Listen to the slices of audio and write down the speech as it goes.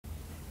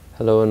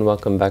Hello and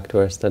welcome back to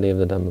our study of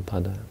the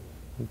Dhammapada.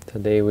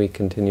 Today we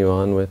continue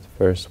on with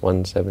verse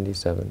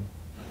 177,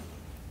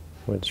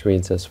 which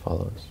reads as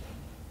follows.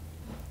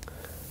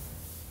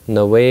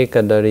 Nawe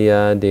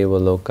kadariya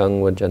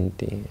devalokang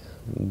vajanti,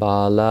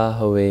 bala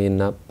have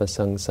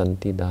napasang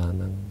santi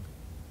danang,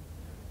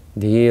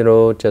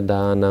 dhiro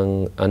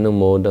chadanang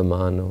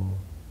anumodamano,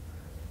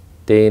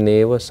 te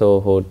neva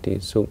sohoti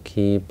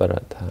sukhi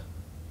paratha.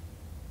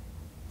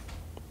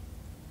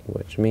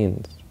 Which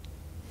means,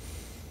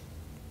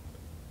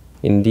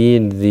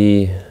 indeed,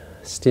 the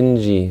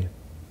stingy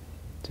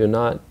do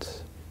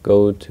not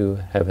go to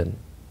heaven.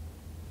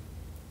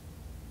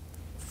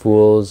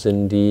 Fools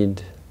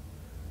indeed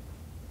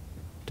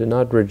do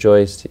not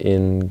rejoice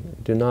in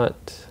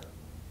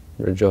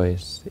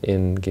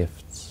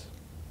gifts.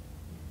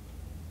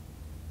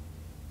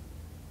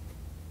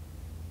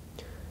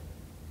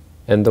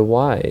 And the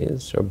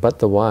wise, but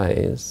the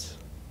wise,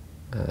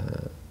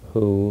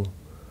 who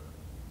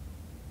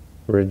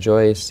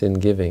rejoice in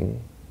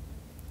giving,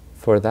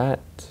 for that,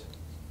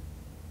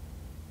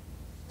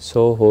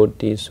 so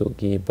hoti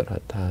sukhi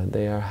paratha,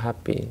 they are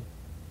happy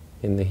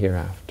in the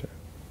hereafter.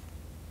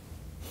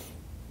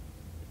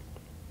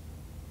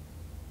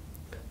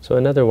 So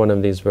another one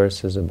of these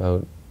verses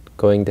about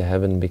going to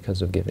heaven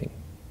because of giving.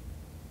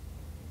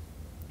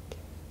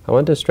 I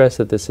want to stress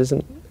that this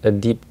isn't a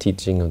deep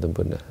teaching of the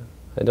Buddha.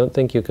 I don't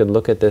think you could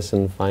look at this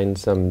and find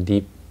some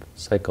deep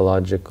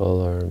psychological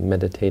or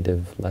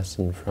meditative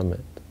lesson from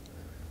it.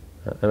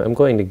 I'm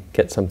going to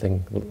get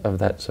something of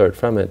that sort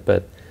from it,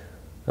 but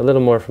a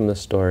little more from the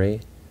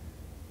story,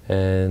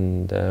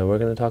 and we're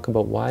going to talk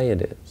about why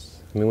it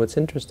is. I mean, what's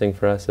interesting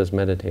for us as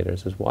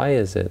meditators is why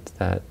is it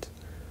that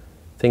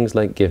things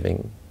like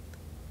giving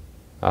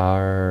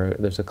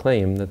there's a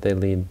claim that they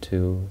lead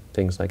to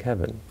things like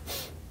heaven.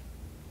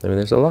 I mean,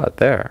 there's a lot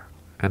there,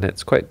 and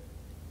it's quite,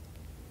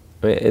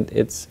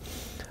 it's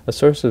a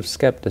source of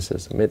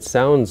skepticism. It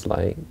sounds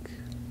like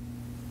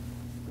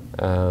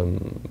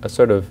a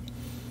sort of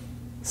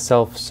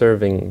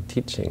self-serving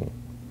teaching,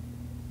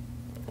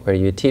 where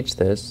you teach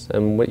this,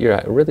 and what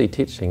you're really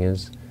teaching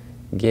is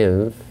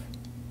give,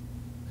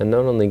 and not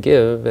only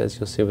give, as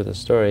you'll see with the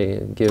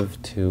story,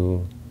 give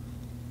to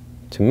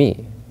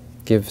me,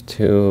 give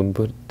to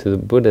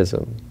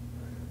Buddhism.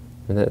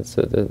 And that's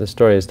the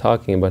story is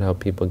talking about how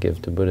people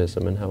give to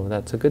Buddhism and how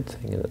that's a good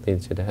thing and it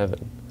leads you to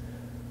heaven.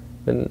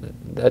 And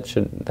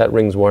that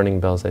rings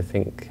warning bells, I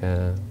think,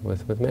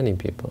 with many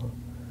people.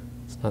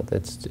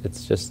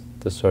 It's just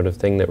the sort of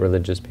thing that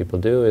religious people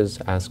do, is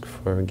ask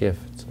for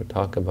gifts or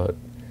talk about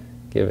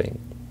giving.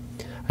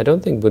 I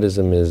don't think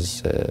Buddhism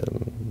is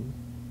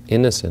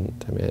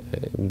innocent. I mean,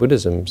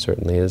 Buddhism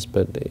certainly is,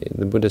 but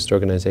the Buddhist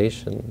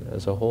organization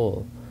as a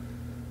whole,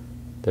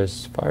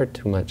 there's far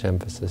too much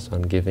emphasis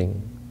on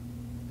giving.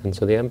 And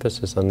so the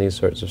emphasis on these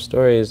sorts of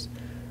stories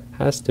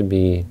has to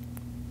be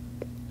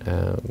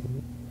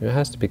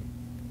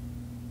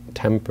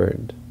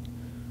tempered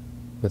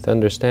with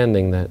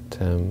understanding that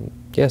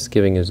yes,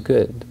 giving is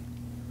good,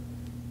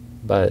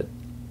 but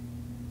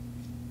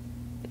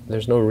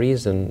there's no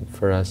reason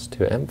for us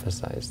to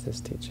emphasize this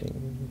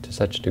teaching to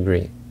such a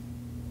degree,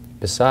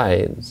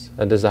 besides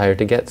a desire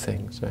to get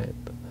things, right?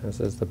 This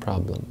is the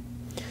problem,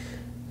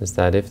 is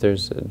that if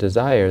there's a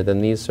desire, then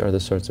these are the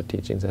sorts of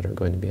teachings that are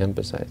going to be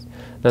emphasized.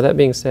 Now, that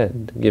being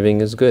said,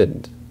 giving is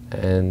good,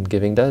 and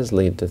giving does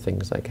lead to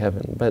things like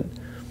heaven, but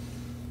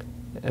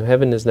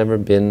heaven has never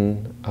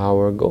been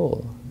our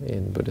goal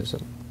in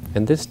Buddhism.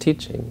 And this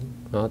teaching,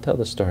 I'll tell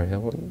the story, I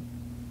won't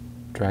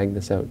drag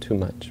this out too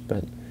much,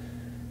 but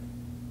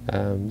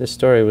this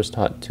story was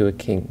taught to a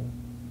king.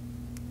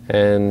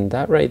 And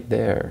that right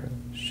there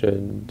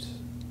should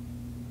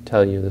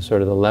tell you the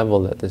sort of the level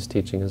that this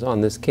teaching is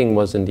on. This king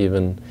wasn't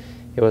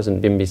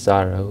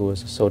Bimbisara, who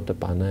was a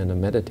Sotapanna and a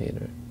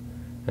meditator,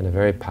 and a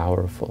very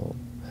powerful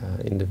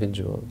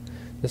individual.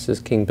 This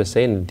is King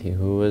Pasenadi,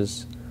 who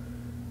was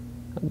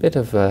a bit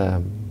of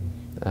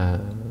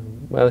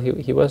well,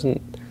 he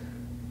wasn't,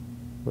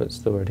 what's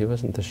the word? He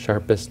wasn't the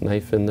sharpest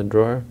knife in the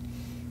drawer.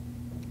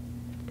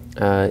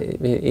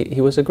 He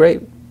was a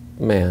great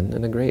man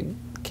and a great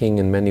king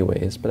in many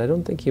ways, but I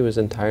don't think he was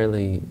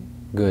entirely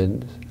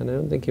good, and I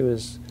don't think he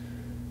was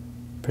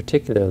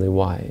particularly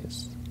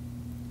wise.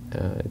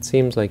 It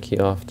seems like he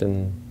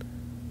often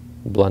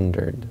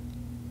blundered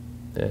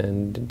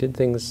and did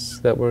things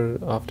that were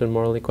often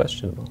morally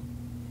questionable.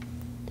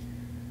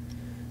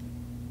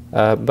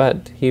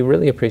 But he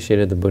really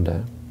appreciated the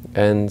Buddha.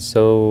 And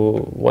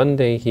so one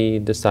day he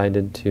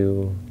decided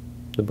the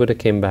Buddha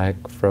came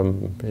back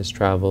from his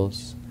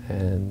travels,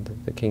 and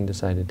the king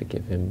decided to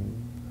give him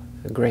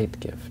a great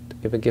gift,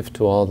 give a gift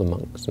to all the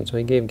monks. And so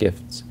he gave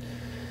gifts.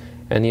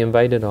 And he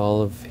invited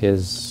all of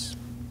his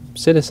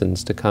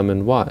citizens to come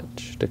and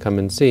watch, to come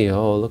and see,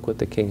 oh, look what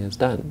the king has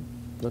done.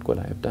 Look what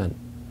I have done.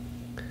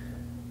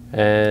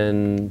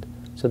 And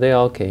so they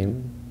all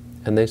came,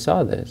 and they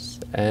saw this.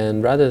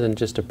 And rather than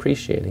just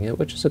appreciating it,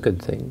 which is a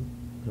good thing,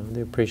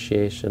 the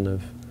appreciation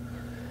of,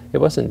 it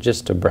wasn't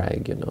just to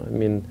brag, I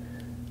mean,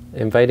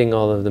 inviting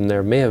all of them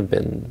there may have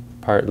been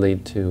partly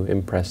to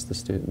impress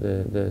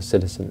the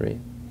citizenry.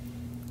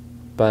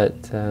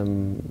 But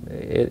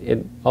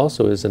it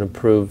also is an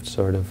approved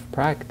sort of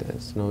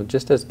practice.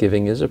 Just as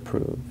giving is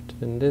approved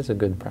and is a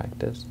good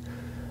practice,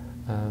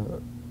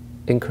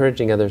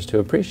 encouraging others to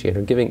appreciate,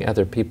 or giving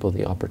other people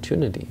the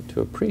opportunity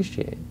to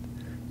appreciate,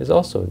 is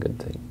also a good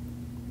thing.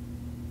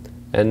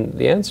 And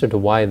the answer to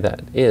why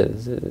that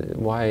is,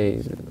 why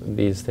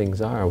these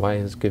things are, why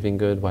is giving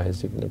good, why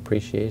is even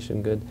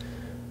appreciation good,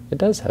 it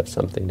does have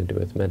something to do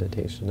with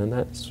meditation. And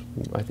that's,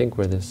 I think,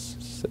 where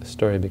this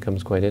story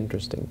becomes quite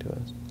interesting to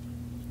us.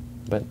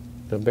 But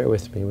bear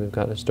with me, we've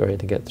got a story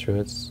to get through.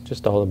 It's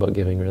just all about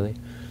giving, really.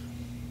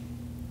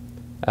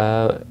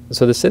 So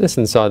the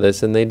citizens saw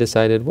this and they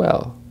decided,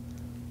 well,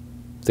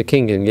 if the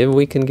king can give,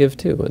 we can give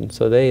too. And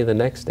so they, the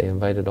next day,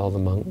 invited all the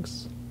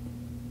monks,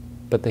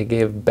 but they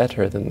gave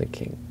better than the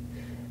king.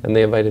 And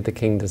they invited the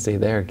king to see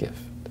their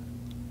gift,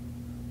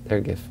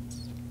 their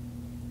gifts.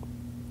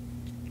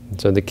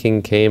 And so the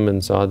king came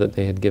and saw that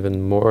they had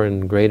given more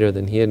and greater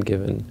than he had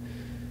given.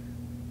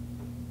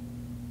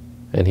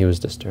 And he was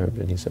disturbed,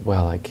 and he said,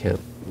 well, I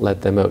can't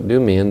let them outdo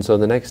me. And so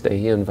the next day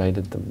he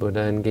invited the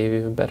Buddha and gave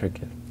even better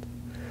gift.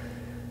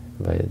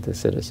 Invited the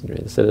citizenry.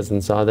 The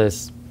citizens saw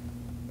this.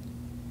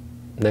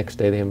 Next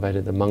day they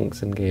invited the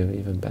monks and gave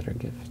even better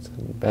gifts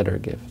and better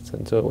gifts.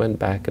 And so it went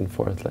back and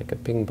forth like a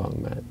ping pong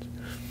match.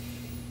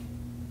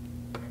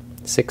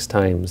 6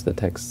 times, the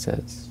text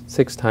says.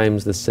 6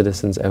 times the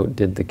citizens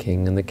outdid the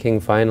king, and the king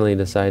finally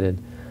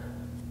decided,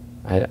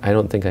 I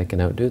don't think I can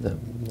outdo them.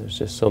 There's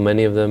just so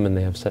many of them, and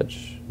they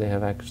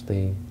have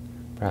actually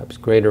perhaps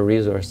greater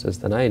resources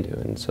than I do.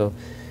 And so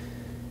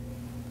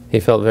he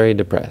felt very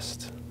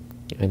depressed,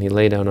 and he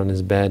lay down on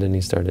his bed and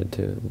he started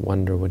to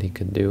wonder what he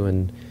could do.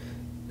 And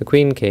the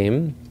queen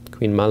came,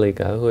 Queen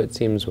Malika, who it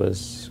seems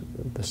was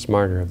the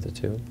smarter of the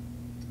two.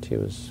 She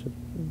was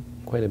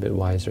quite a bit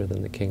wiser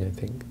than the king, I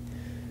think.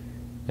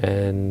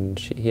 And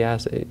she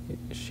asked,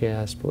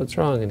 what's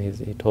wrong? And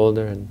he told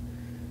her, and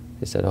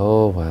he said,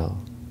 oh,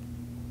 well,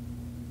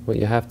 what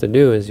you have to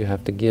do is you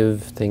have to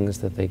give things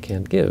that they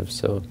can't give.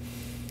 So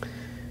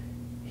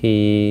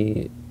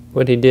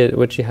what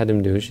she had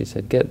him do, she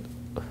said,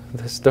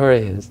 the story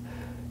is,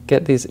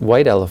 get these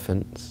white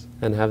elephants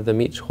and have them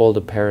each hold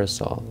a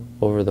parasol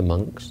over the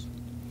monks,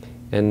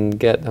 and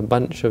get a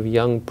bunch of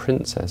young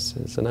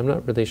princesses. And I'm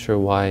not really sure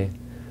why.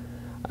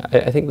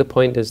 I think the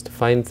point is to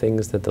find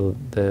things that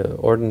the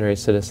ordinary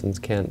citizens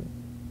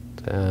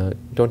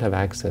don't have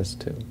access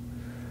to.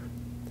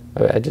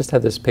 I just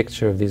had this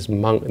picture of these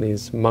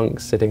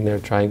monks sitting there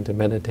trying to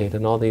meditate,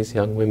 and all these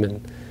young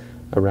women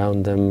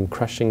around them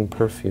crushing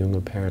perfume,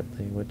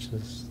 apparently, which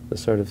is the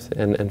sort of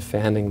and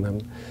fanning them.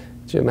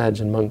 Could you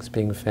imagine monks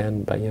being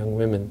fanned by young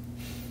women?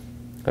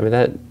 I mean,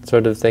 that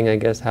sort of thing, I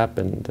guess,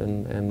 happened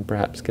and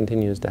perhaps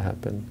continues to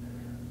happen.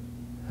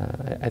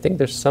 I think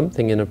there's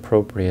something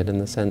inappropriate in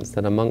the sense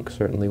that a monk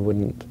certainly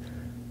wouldn't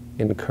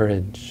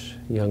encourage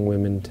young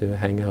women to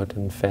hang out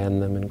and fan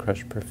them and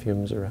crush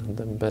perfumes around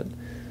them. But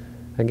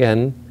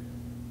again,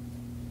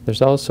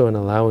 there's also an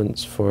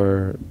allowance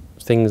for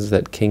things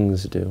that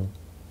kings do.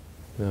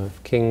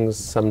 If kings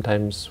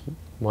sometimes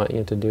want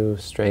you to do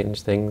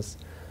strange things,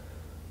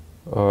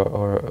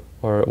 or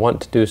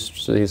want to do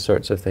these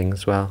sorts of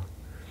things, well,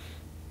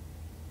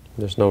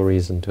 there's no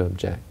reason to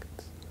object.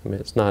 I mean,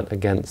 it's not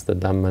against the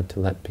Dhamma to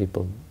let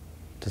people,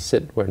 to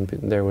sit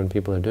there when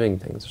people are doing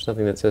things. There's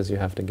nothing that says you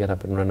have to get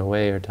up and run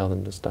away or tell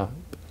them to stop.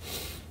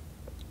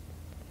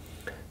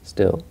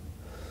 Still,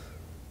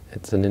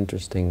 it's an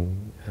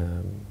interesting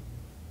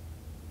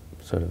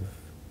sort of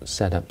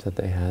setup that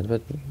they had,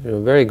 but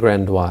very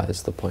grandiose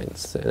is the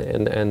points,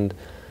 and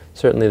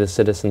certainly the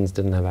citizens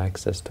didn't have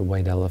access to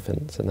white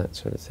elephants and that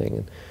sort of thing.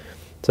 And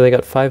so they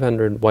got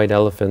 500 white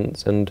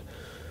elephants, and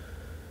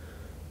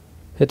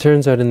it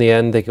turns out in the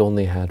end they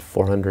only had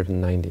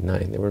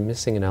 499. They were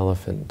missing an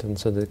elephant, and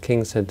so the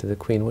king said to the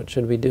queen, what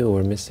should we do?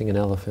 We're missing an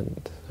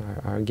elephant.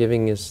 Our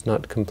giving is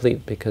not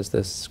complete because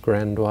this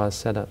grandiose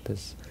setup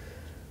is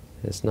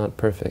not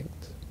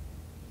perfect.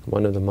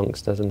 One of the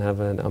monks doesn't have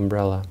an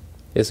umbrella,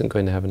 isn't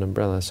going to have an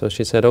umbrella. So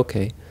she said,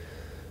 okay,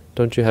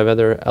 don't you have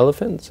other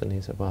elephants? And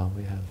he said, well,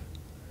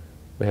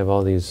 we have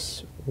all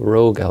these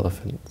rogue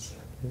elephants.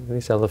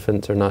 These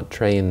elephants are not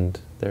trained.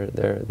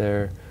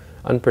 They're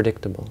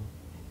unpredictable.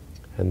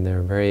 And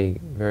they're very,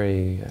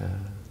 very,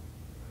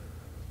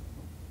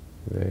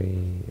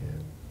 very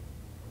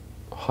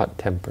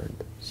hot-tempered.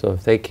 So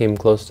if they came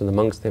close to the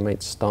monks, they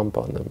might stomp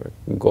on them or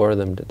gore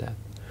them to death.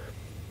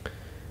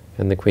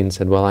 And the queen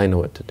said, well, I know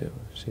what to do.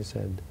 She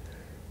said,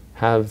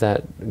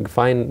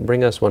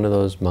 bring us one of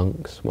those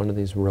monks, one of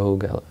these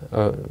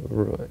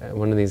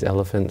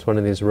elephants, one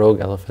of these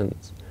rogue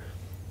elephants,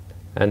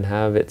 and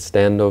have it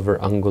stand over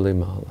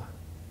Angulimala.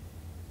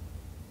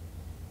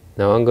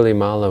 Now,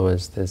 Angulimala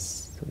was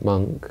this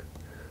monk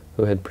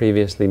who had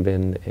previously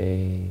been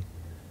a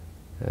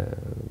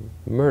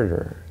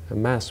murderer, a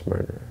mass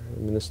murderer. I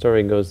mean, the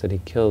story goes that he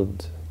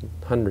killed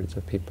hundreds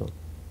of people.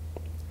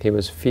 He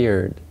was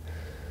feared.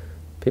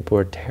 People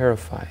were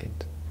terrified.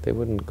 They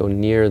wouldn't go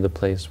near the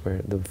place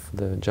where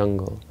the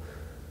jungle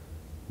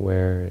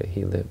where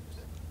he lived.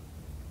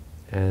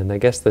 And I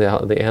guess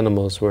the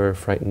animals were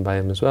frightened by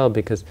him as well,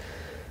 because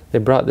they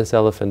brought this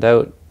elephant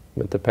out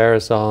with the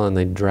parasol and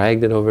they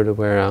dragged it over to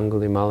where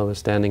Angulimala was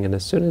standing, and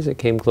as soon as it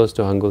came close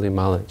to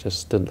Angulimala, it just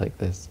stood like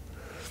this.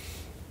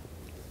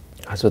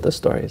 That's what the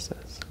story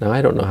says. Now,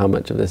 I don't know how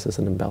much of this is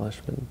an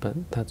embellishment, but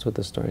that's what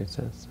the story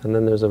says. And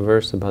then there's a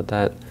verse about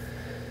that.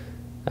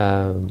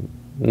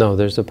 No,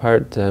 there's a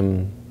part,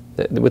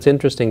 what's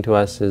interesting to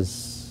us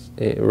is,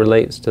 it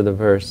relates to the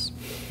verse.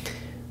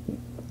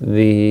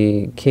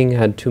 The king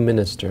had 2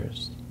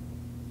 ministers.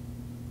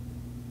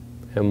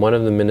 And one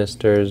of the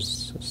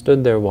ministers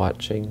stood there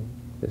watching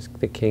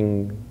the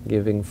king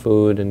giving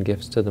food and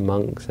gifts to the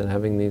monks and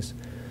having these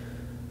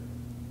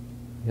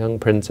young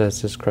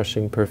princesses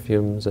crushing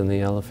perfumes and the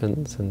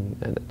elephants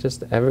and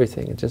just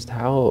everything, just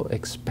how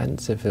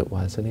expensive it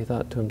was. And he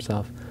thought to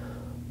himself,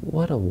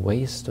 what a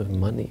waste of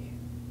money.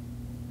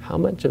 How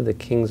much of the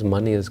king's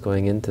money is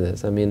going into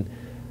this? I mean,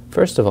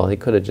 first of all, he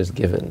could have just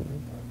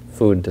given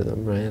food to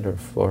them, right?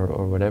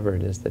 Or whatever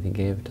it is that he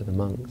gave to the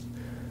monks.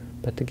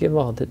 But to do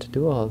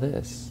all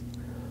this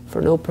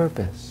for no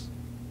purpose.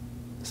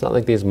 It's not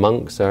like these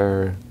monks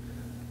are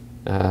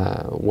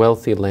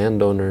wealthy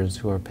landowners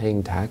who are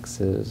paying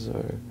taxes,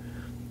 or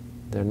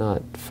they're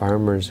not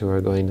farmers who are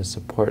going to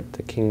support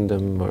the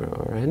kingdom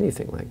or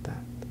anything like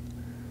that.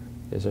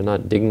 These are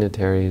not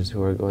dignitaries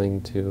who are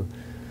going to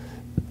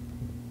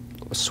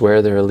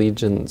swear their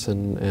allegiance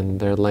and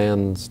their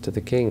lands to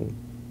the king.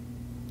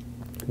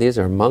 These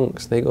are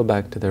monks. They go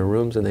back to their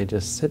rooms and they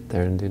just sit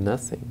there and do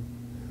nothing.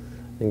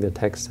 I think the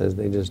text says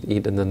they just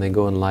eat and then they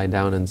go and lie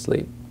down and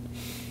sleep,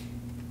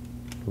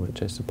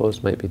 which I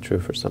suppose might be true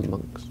for some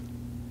monks.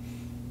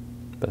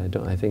 But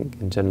I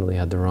think in general he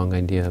had the wrong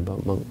idea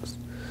about monks.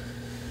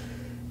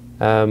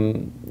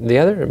 The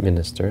other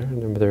minister,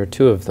 remember there were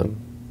 2 of them,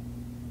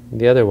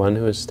 the other one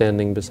who was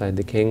standing beside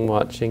the king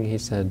watching, he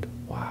said,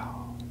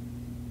 wow,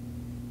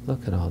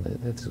 look at all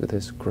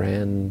this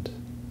grand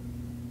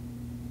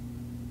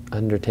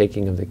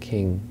undertaking of the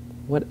king.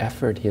 What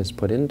effort he has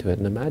put into it,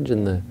 and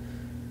imagine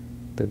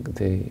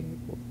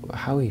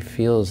how he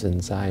feels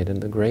inside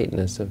and the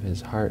greatness of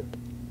his heart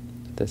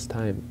at this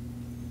time.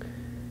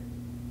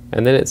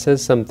 And then it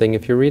says something,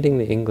 if you're reading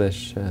the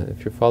English,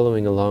 if you're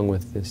following along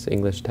with this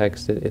English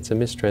text, it's a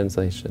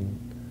mistranslation,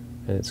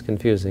 and it's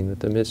confusing that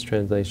the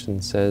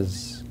mistranslation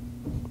says,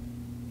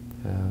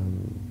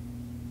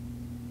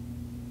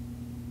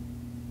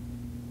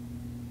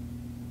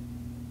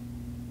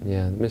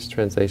 yeah, the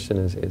mistranslation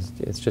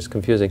it's just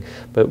confusing.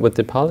 But what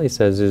the Pali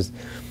says is,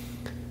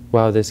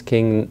 wow, this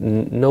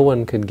king, no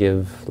one could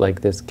give like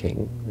this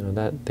king. You know,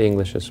 that the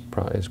English is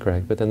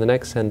correct. But then the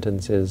next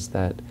sentence is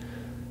that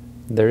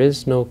there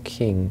is no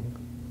king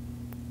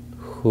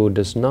who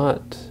does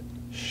not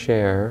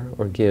share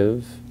or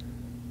give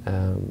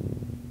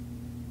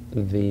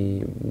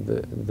the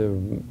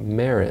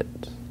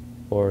merit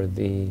or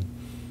the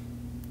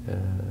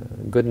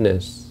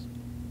goodness,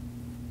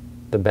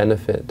 the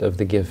benefit of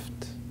the gift,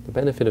 the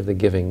benefit of the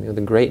giving,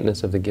 the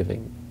greatness of the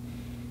giving.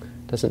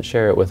 Doesn't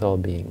share it with all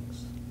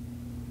beings.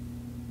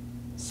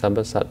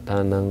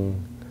 Sabasattanang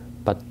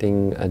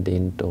pating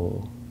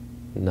adinto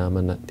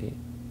namanati.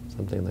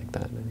 Something like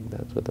that. I think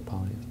that's what the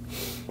Pali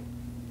is.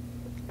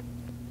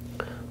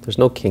 There's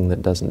no king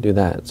that doesn't do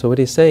that. So what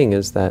he's saying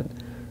is that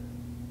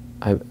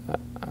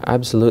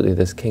absolutely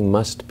this king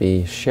must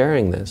be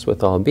sharing this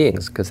with all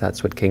beings, because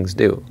that's what kings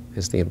do,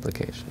 is the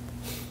implication.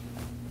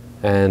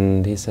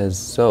 And he says,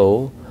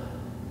 so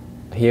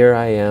here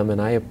I am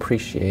and I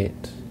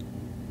appreciate,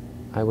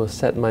 I will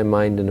set my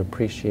mind in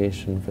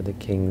appreciation for the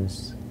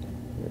king's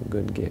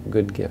good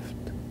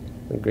gift,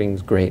 the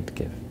king's great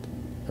gift,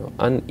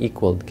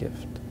 unequaled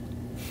gift.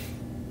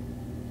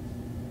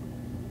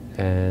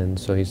 And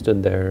so he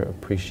stood there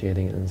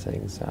appreciating it and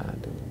saying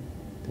sadhu,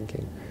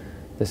 thinking,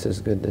 this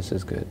is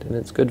good, and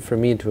it's good for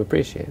me to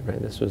appreciate,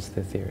 right? This was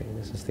the theory,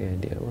 this is the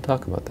idea. We'll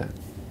talk about that.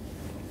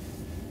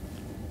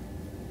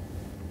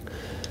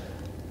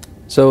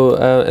 So,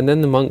 and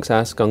then the monks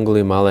asked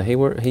Angulimala,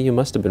 hey, you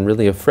must have been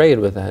really afraid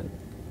with that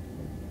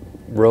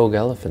rogue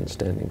elephant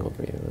standing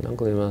over you. And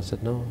Angulimala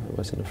said, no, I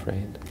wasn't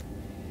afraid.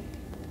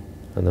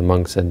 And the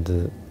monk said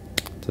to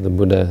the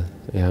Buddha,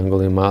 yeah,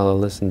 Angulimala,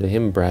 listen to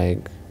him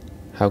brag.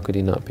 How could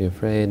he not be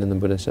afraid? And the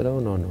Buddha said, oh,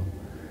 no.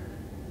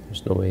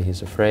 There's no way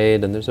he's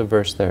afraid. And there's a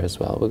verse there as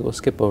well. We'll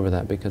skip over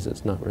that because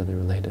it's not really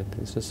related.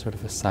 It's just sort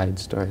of a side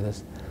story,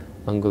 this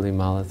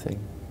Angulimala thing.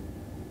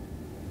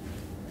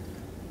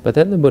 But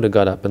then the Buddha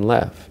got up and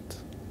left.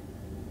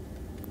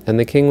 And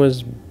the king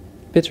was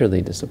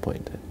bitterly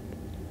disappointed.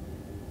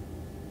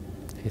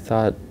 He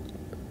thought,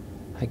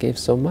 I gave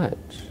so much.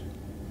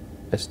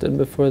 I stood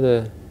before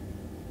the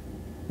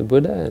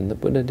Buddha, and the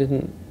Buddha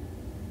didn't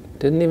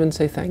even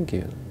say thank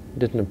you.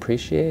 Didn't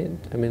appreciate.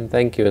 I mean,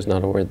 thank you is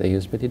not a word they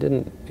use, but he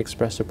didn't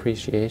express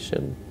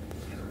appreciation.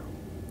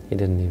 He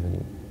didn't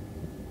even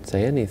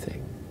say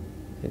anything.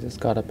 He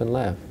just got up and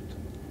left.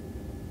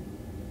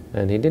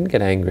 And he didn't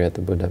get angry at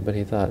the Buddha, but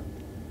he thought,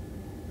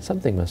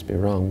 something must be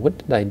wrong. What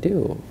did I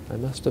do? I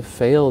must have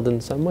failed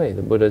in some way.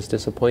 The Buddha is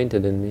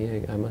disappointed in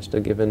me. I must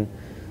have given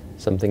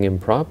something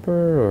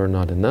improper or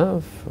not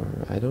enough,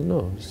 or I don't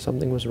know.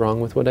 Something was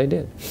wrong with what I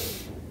did.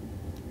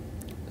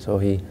 So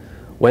he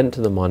went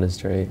to the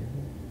monastery,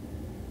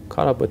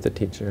 caught up with the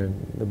teacher,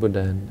 the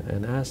Buddha,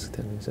 and asked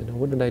him. He said,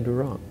 "What did I do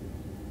wrong?"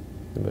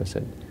 The Buddha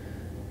said,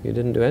 "You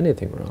didn't do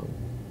anything wrong.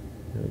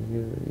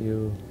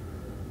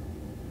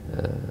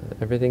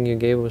 Everything you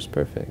gave was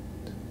perfect.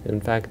 In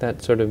fact,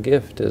 that sort of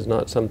gift is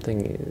not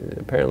something,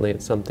 apparently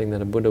it's something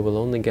that a Buddha will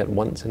only get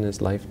once in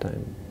his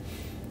lifetime.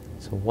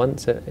 So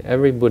once,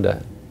 every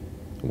Buddha,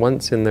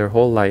 once in their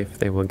whole life,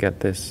 they will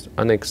get this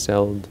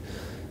unexcelled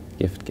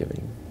gift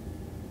giving."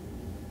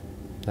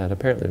 That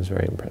apparently was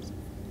very impressive.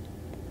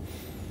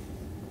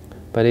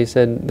 But he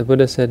said, the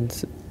Buddha said,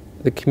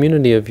 the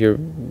community of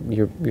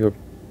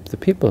the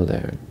people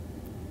there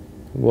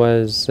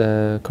was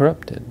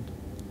corrupted.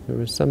 There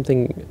was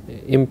something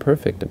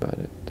imperfect about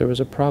it. There was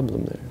a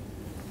problem there.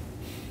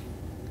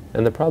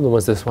 And the problem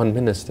was this one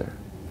minister.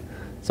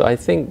 So I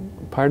think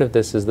part of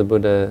this is the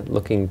Buddha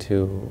looking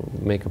to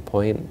make a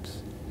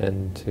point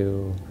and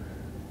to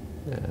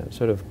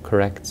sort of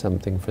correct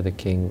something for the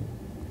king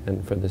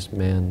and for this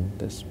man,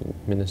 this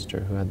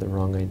minister who had the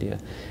wrong idea.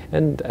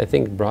 And I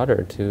think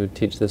broader, to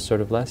teach this sort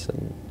of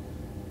lesson.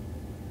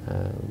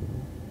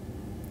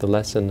 The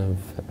lesson of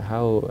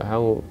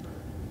how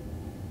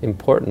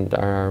important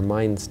are our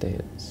mind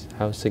states,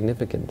 how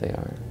significant they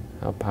are,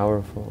 how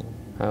powerful,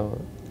 how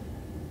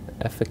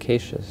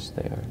efficacious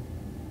they are.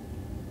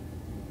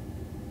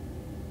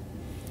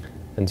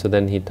 And so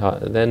then he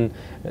told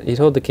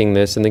the king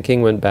this, and the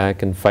king went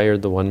back and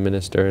fired the one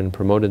minister and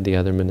promoted the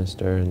other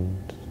minister, and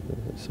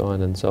so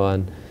on and so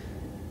on.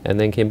 And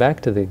then came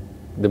back to the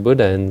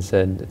Buddha and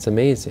said, "It's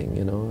amazing,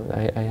 you know,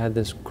 I had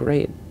this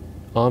great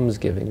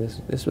almsgiving.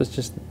 This was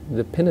just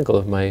the pinnacle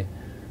of my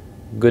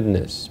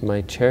goodness,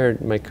 my career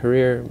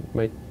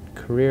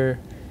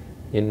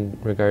in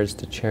regards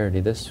to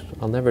charity.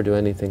 I'll never do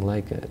anything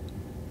like it.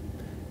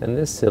 And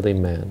this silly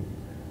man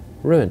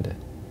ruined it.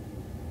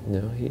 You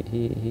know,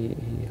 he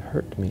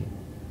hurt me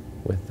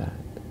with that.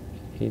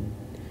 He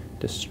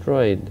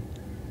destroyed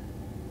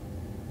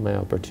my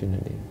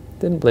opportunity."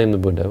 Didn't blame the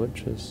Buddha,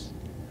 which was,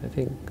 I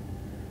think,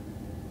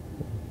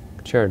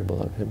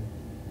 charitable of him.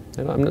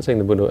 I'm not saying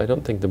the Buddha, I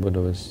don't think the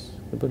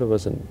Buddha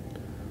wasn't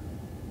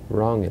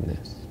wrong in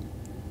this.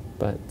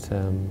 But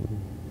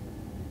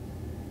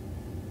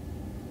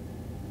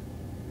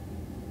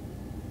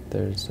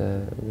there's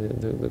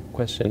the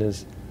question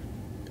is,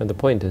 and the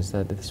point is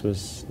that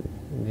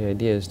the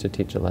idea is to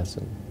teach a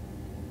lesson.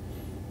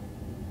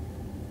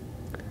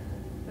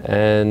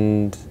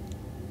 And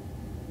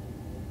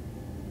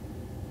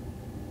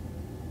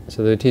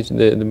so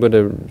the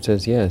Buddha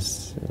says,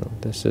 yes, you know,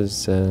 this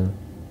is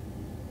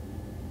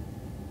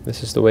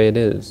the way it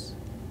is.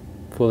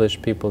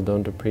 Foolish people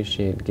don't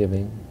appreciate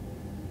giving.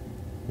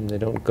 And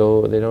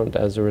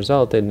as a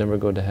result, they never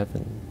go to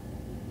heaven.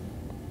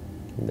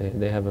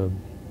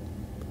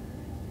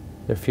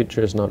 Their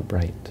future is not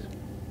bright.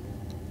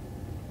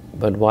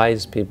 But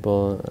wise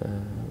people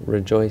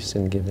rejoice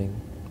in giving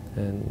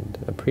and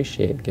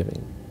appreciate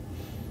giving,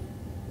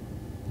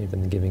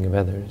 even the giving of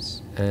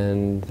others,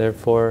 and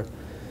therefore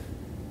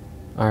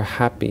are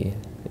happy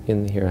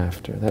in the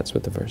hereafter. That's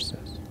what the verse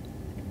says.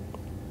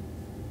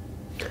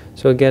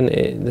 So again,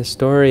 the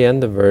story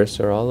and the verse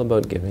are all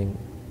about giving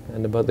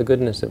and about the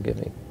goodness of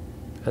giving.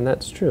 And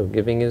that's true,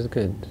 giving is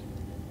good.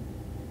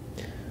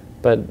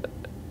 But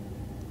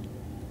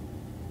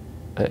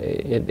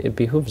it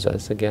behooves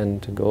us, again,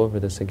 to go over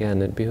this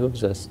again, it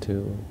behooves us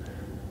to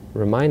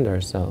remind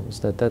ourselves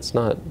that that's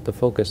not the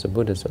focus of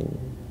Buddhism.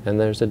 And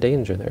there's a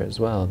danger there as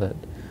well, that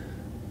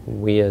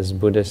we as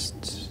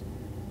Buddhist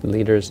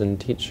leaders and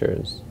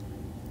teachers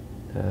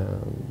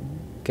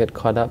get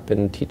caught up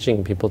in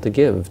teaching people to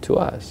give to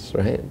us,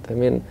 right? I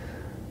mean,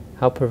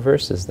 how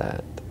perverse is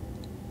that?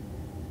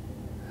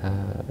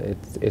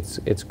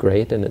 It's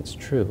great and it's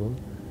true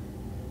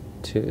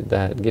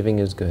that giving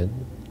is good,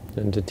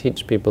 and to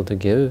teach people to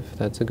give,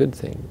 that's a good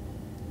thing.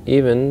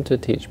 Even to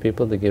teach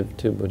people to give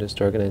to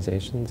Buddhist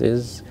organizations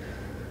is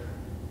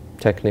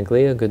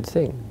technically a good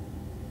thing.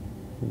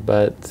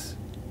 But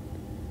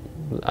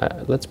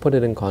let's put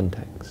it in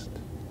context.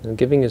 Now,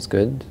 giving is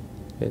good.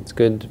 It's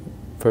good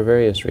for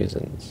various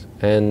reasons.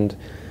 And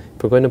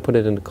if we're going to put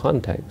it into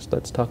context,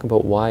 let's talk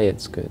about why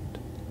it's good.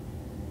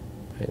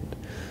 Right?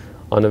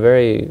 On a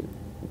very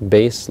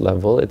base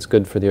level, it's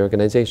good for the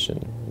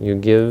organization. You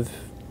give,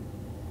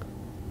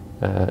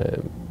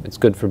 it's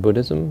good for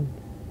Buddhism,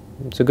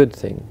 it's a good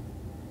thing.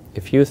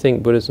 If you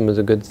think Buddhism is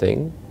a good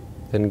thing,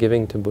 then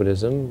giving to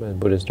Buddhism and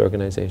Buddhist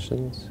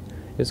organizations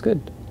is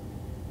good.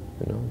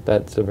 You know,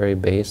 that's a very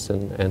base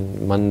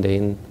and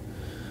mundane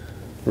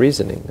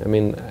reasoning. I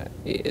mean,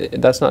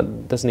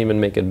 doesn't even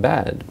make it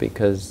bad,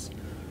 because,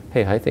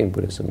 hey, I think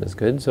Buddhism is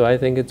good, so I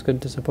think it's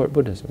good to support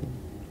Buddhism.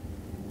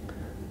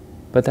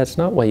 But that's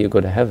not why you go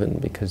to heaven,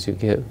 because you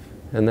give.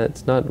 And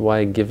that's not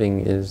why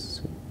giving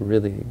is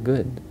really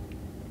good.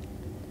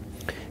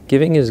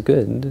 Giving is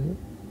good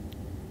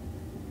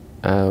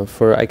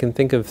I can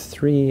think of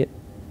 3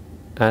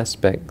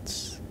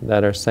 aspects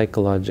that are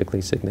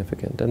psychologically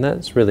significant, and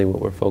that's really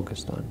what we're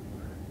focused on.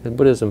 And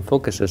Buddhism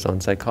focuses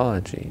on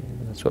psychology.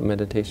 That's what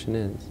meditation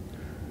is.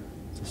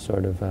 It's a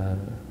sort of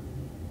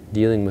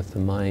dealing with the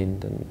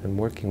mind and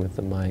working with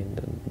the mind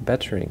and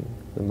bettering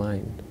the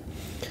mind.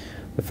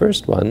 The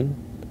first one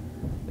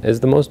is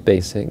the most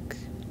basic.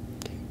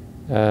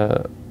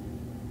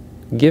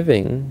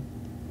 Giving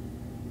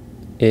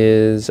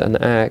is an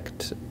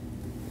act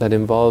that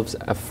involves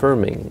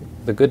affirming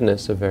the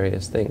goodness of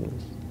various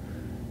things.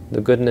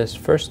 The goodness,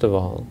 first of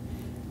all,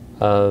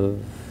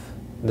 of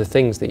the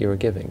things that you're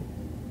giving.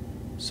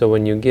 So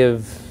when you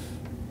give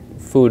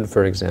food,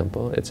 for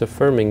example, it's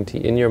affirming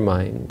in your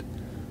mind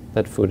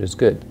that food is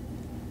good.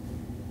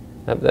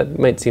 That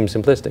might seem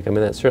simplistic. I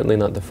mean, that's certainly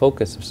not the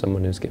focus of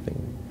someone who's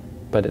giving,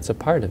 but it's a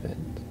part of it.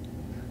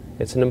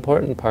 It's an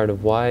important part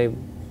of why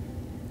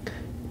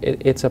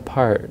it's a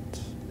part.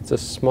 It's a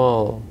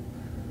small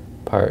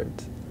part.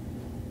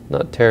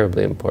 Not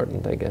terribly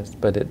important, I guess,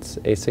 but it's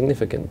a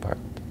significant part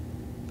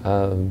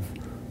of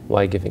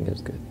why giving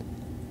is good.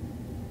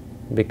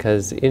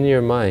 Because in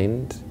your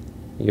mind,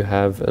 you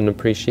have an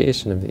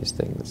appreciation of these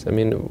things. I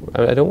mean,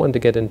 I don't want to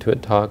get into a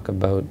talk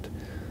about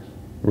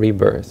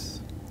rebirth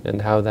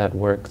and how that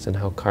works and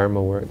how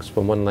karma works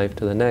from one life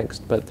to the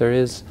next, but there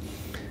is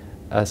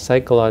a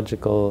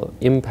psychological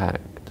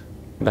impact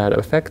that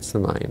affects the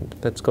mind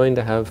that's going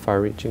to have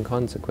far-reaching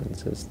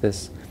consequences.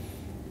 This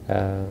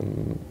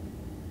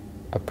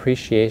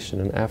appreciation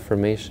and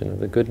affirmation of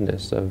the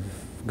goodness of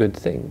good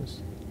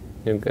things.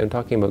 I'm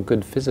talking about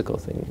good physical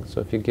things.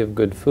 So if you give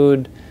good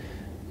food,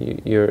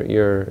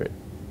 you're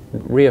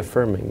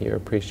reaffirming your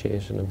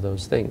appreciation of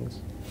those things.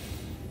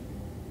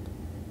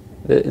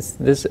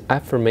 This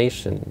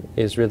affirmation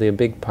is really a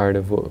big part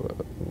of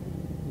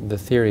the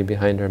theory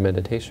behind our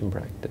meditation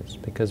practice,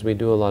 because we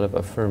do a lot of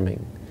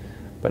affirming.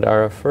 But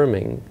our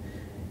affirming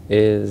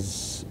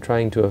is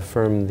trying to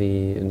affirm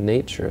the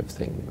nature of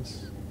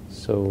things.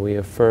 So we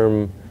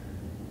affirm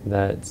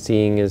that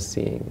seeing is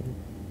seeing.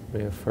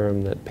 We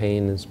affirm that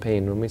pain is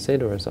pain. When we say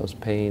to ourselves,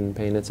 pain,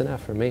 pain, it's an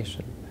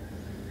affirmation.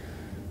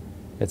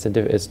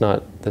 It's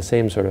not the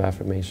same sort of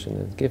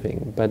affirmation as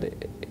giving, but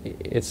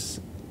it's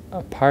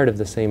a part of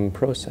the same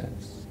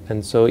process.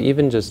 And so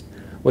even just,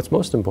 what's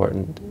most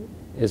important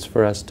is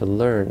for us to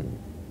learn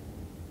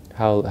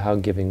how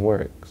giving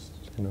works.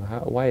 You know,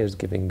 why is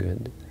giving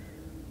good?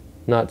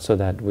 Not so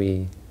that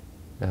we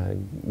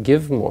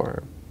give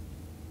more,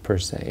 per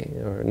se,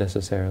 or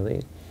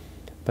necessarily,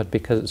 but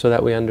so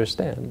that we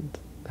understand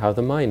how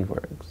the mind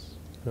works.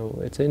 You know,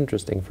 it's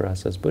interesting for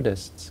us as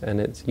Buddhists, and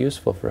it's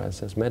useful for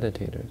us as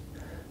meditators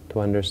to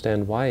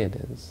understand why it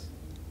is,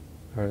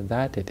 or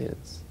that it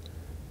is,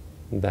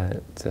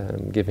 that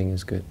giving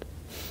is good.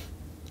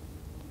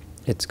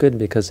 It's good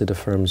because it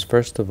affirms,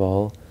 first of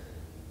all,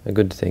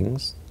 good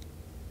things,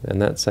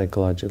 and that's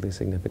psychologically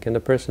significant. A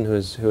person who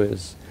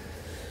is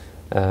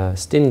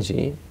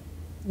stingy,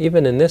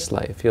 even in this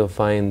life, you'll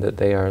find that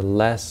they are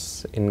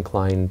less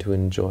inclined to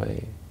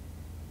enjoy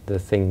the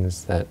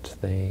things that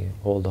they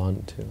hold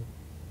on to.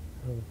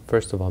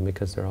 First of all,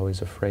 because they're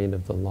always afraid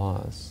of the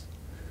loss.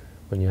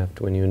 When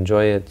you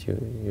enjoy it,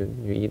 you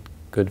eat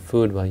good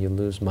food while you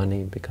lose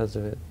money because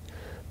of it.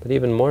 But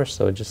even more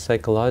so, just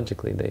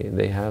psychologically,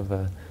 they have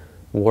a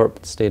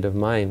warped state of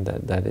mind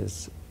that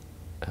is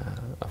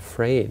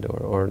afraid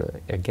or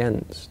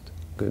against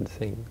good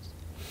things.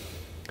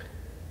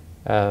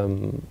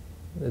 And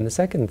the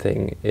second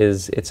thing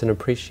is it's an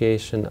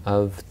appreciation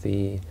of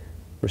the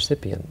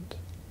recipient.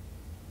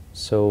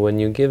 So when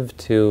you give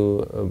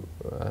to,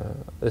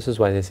 this is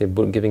why they say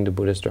giving to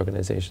Buddhist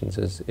organizations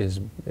is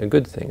a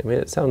good thing. I mean,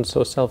 it sounds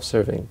so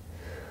self-serving,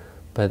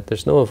 but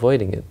there's no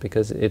avoiding it,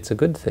 because it's a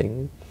good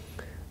thing,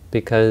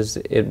 because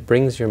it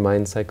brings your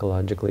mind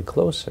psychologically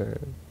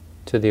closer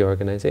to the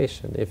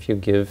organization. If you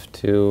give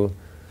to,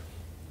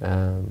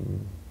 I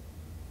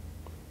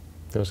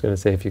was going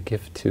to say if you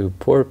give to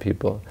poor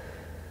people,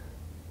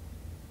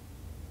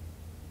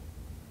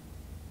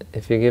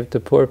 if you give to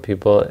poor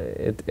people,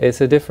 there's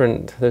a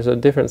different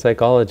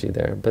psychology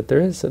there, but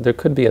there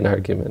could be an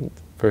argument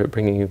for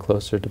bringing you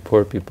closer to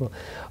poor people.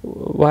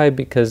 Why?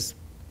 Because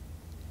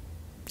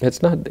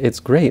it's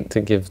great to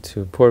give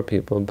to poor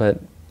people, but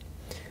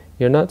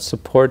you're not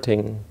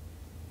supporting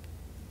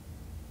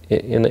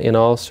in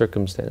all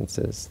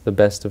circumstances the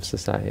best of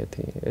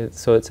society.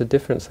 So it's a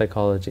different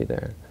psychology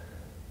there.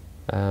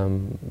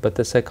 But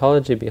the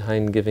psychology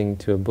behind giving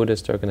to a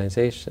Buddhist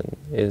organization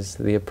is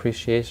the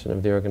appreciation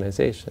of the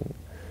organization.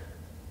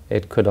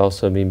 It could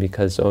also be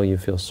because, oh, you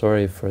feel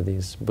sorry for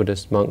these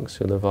Buddhist monks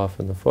who live off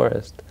in the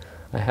forest.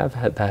 I have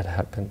had that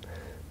happen.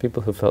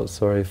 People who felt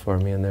sorry for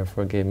me and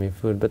therefore gave me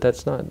food, but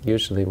that's not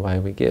usually why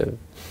we give,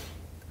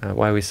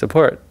 why we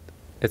support.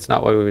 It's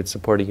not why we would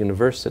support a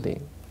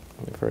university,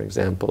 for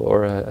example,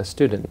 or a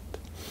student.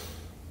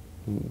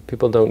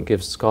 People don't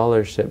give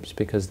scholarships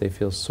because they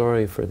feel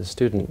sorry for the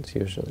students,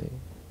 usually.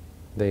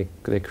 They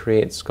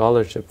create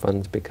scholarship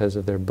funds because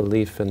of their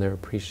belief and their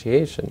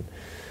appreciation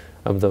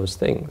of those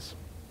things.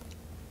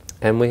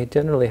 And we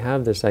generally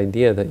have this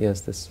idea that,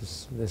 yes,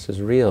 this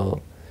is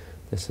real,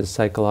 this is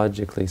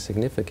psychologically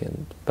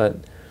significant, but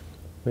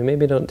we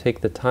maybe don't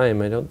take the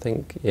time. I don't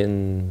think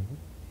in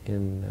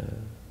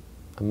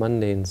a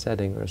mundane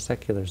setting or a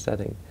secular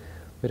setting,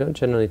 we don't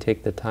generally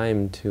take the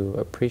time to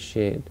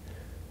appreciate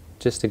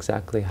just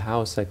exactly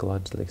how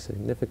psychologically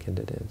significant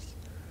it is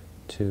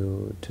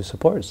to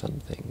support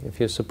something. If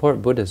you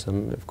support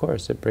Buddhism, of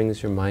course, it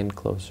brings your mind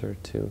closer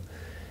to,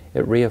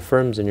 it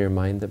reaffirms in your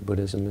mind that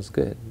Buddhism is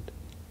good.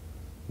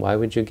 Why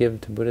would you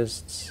give to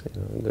Buddhists?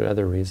 There are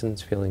other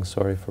reasons, feeling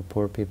sorry for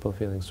poor people,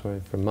 feeling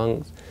sorry for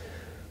monks.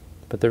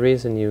 But the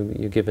reason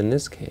you give in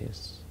this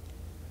case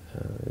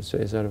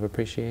is out of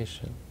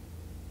appreciation.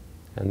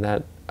 And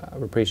that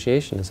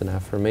appreciation is an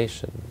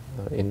affirmation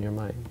in your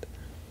mind.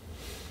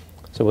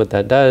 So what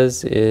that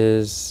does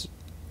is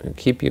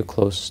keep you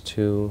close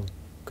to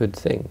good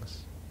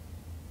things.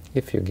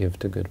 If you give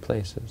to good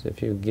places,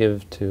 if you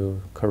give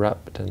to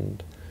corrupt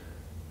and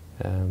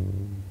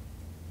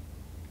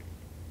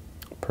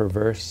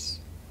perverse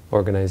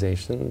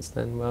organizations,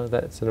 then, well,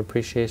 that's an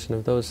appreciation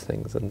of those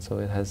things, and so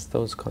it has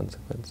those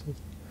consequences.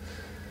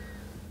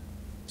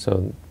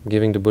 So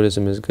giving to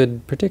Buddhism is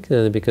good,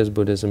 particularly because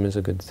Buddhism is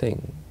a good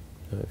thing.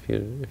 If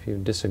you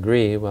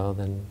disagree, well,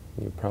 then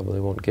you probably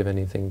won't give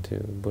anything to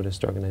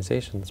Buddhist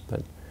organizations,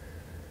 but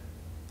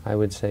I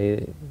would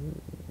say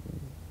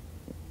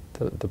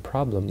the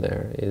problem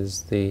there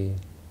is the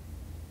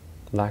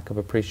lack of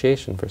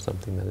appreciation for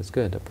something that is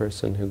good. A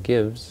person who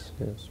gives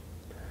is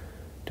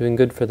doing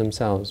good for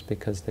themselves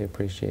because they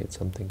appreciate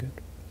something good.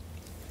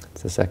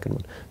 That's the second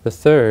one. The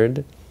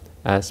third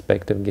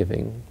aspect of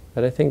giving,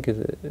 that I think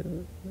is,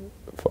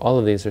 for all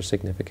of these are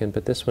significant,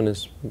 but this one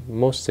is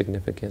most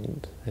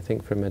significant, I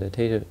think, for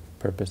meditative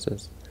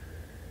purposes,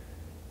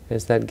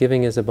 is that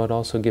giving is about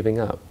also giving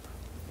up.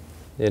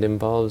 It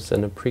involves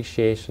an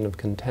appreciation of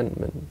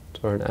contentment,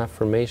 or an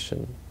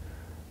affirmation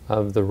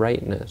of the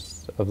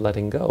rightness of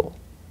letting go.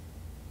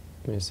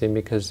 You see,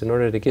 because in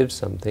order to give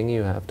something,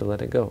 you have to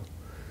let it go.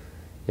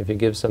 If you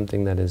give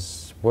something that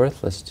is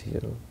worthless to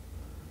you,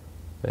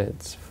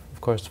 it's,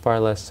 of course,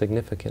 far less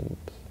significant.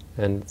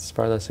 And it's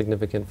far less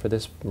significant for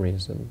this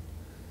reason,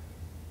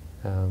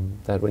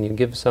 that when you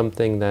give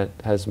something that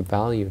has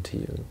value to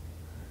you,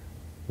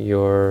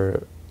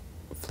 you're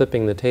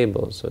flipping the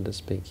table, so to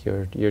speak.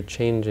 You're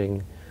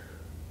changing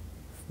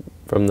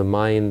from the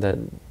mind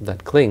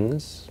that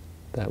clings,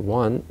 that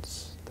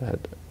wants,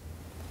 that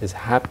is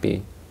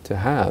happy to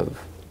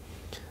have,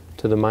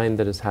 to the mind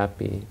that is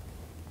happy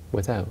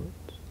without,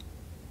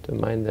 to a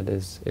mind that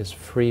is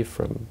free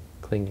from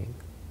clinging.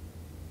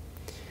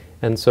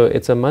 And so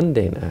it's a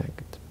mundane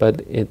act,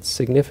 but it's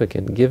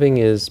significant. Giving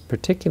is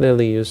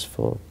particularly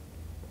useful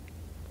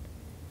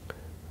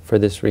for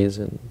this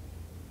reason.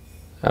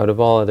 Out of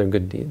all other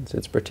good deeds,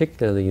 it's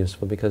particularly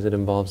useful because it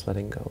involves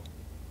letting go.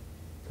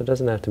 So it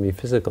doesn't have to be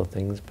physical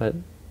things, but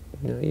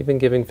even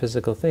giving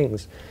physical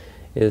things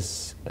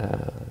is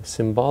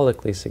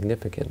symbolically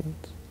significant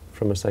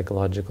from a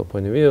psychological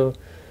point of view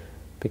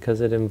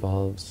because it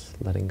involves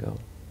letting go.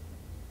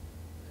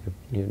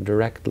 You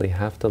directly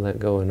have to let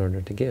go in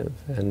order to give,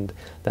 and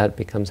that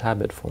becomes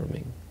habit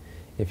forming.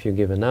 If you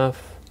give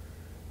enough,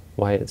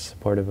 why it's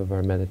supportive of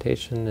our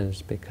meditation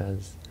is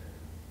because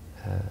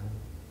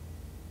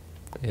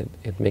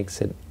it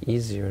makes it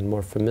easier and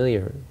more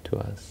familiar to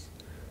us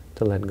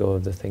to let go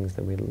of the things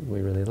that we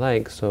really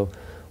like. So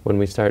when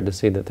we start to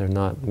see that they're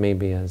not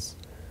maybe as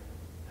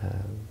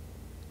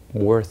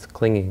worth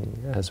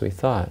clinging as we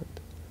thought,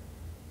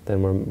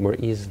 then we're more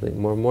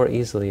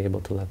easily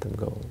able to let them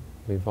go.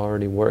 We've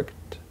already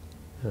worked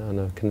on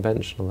a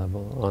conventional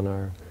level on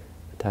our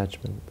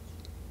attachments.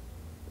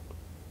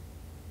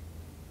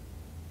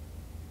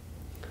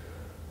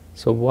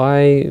 So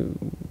why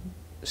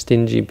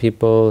stingy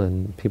people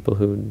and people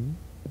who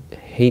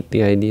hate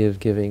the idea of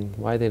giving,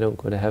 why they don't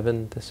go to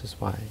heaven? This is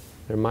why.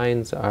 Their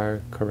minds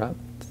are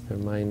corrupt, their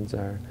minds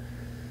are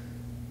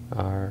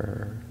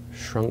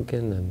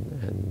shrunken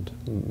and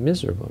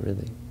miserable,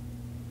 really.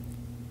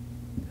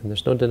 And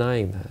there's no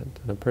denying that.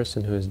 And a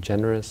person who is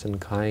generous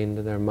and kind,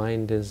 their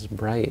mind is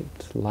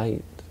bright,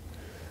 light,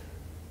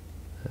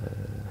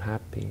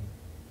 happy,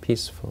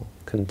 peaceful,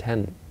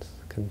 content.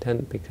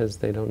 Content because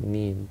they don't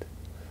need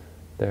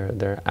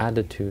their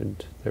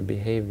attitude, their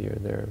behavior,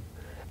 their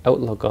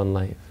outlook on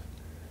life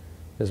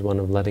is one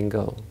of letting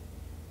go,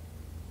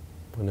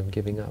 one of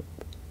giving up.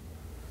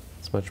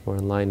 It's much more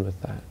in line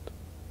with that.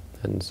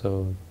 And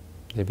so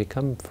they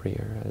become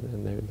freer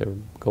and they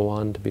go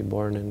on to be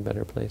born in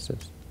better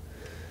places.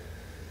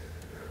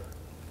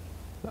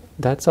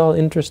 That's all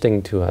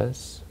interesting to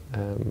us.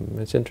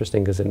 It's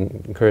interesting because it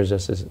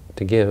encourages us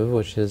to give,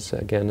 which is,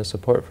 again, a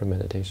support for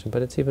meditation.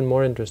 But it's even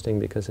more interesting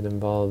because it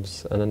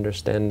involves an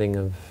understanding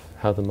of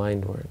how the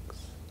mind works.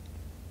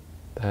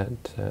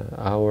 That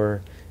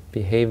our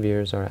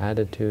behaviors, our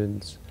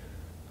attitudes,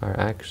 our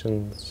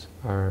actions,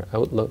 our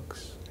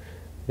outlooks,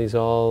 these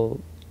all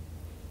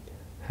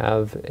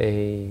have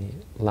a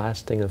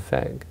lasting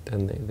effect,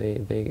 and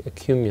they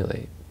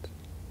accumulate,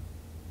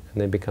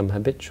 and they become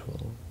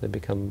habitual. They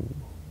become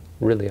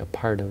really a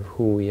part of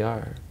who we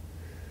are.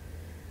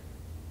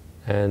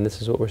 And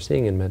this is what we're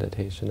seeing in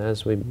meditation.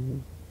 As we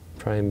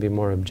try and be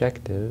more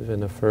objective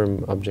and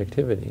affirm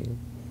objectivity,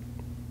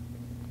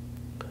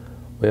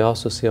 we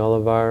also see all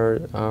of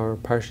our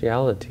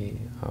partiality,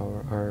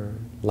 our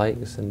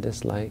likes and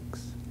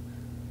dislikes.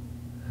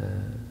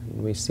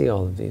 We see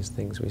all of these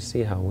things. We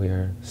see how we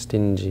are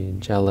stingy,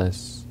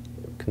 jealous,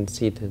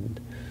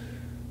 conceited,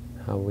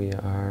 how we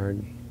are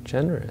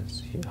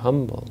generous,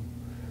 humble.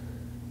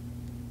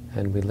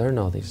 And we learn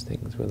all these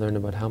things. We learn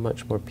about how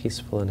much more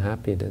peaceful and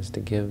happy it is to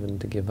give and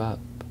to give up,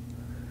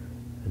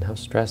 and how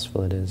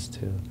stressful it is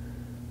to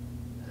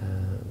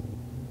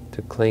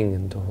cling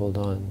and to hold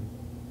on.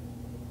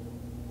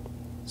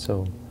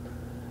 So,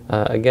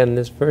 again,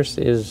 this verse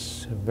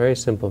is a very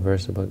simple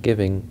verse about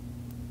giving,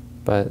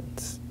 but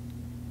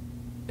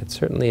it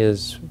certainly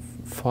is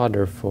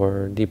fodder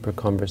for deeper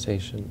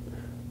conversation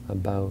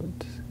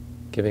about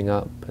giving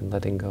up and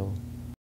letting go.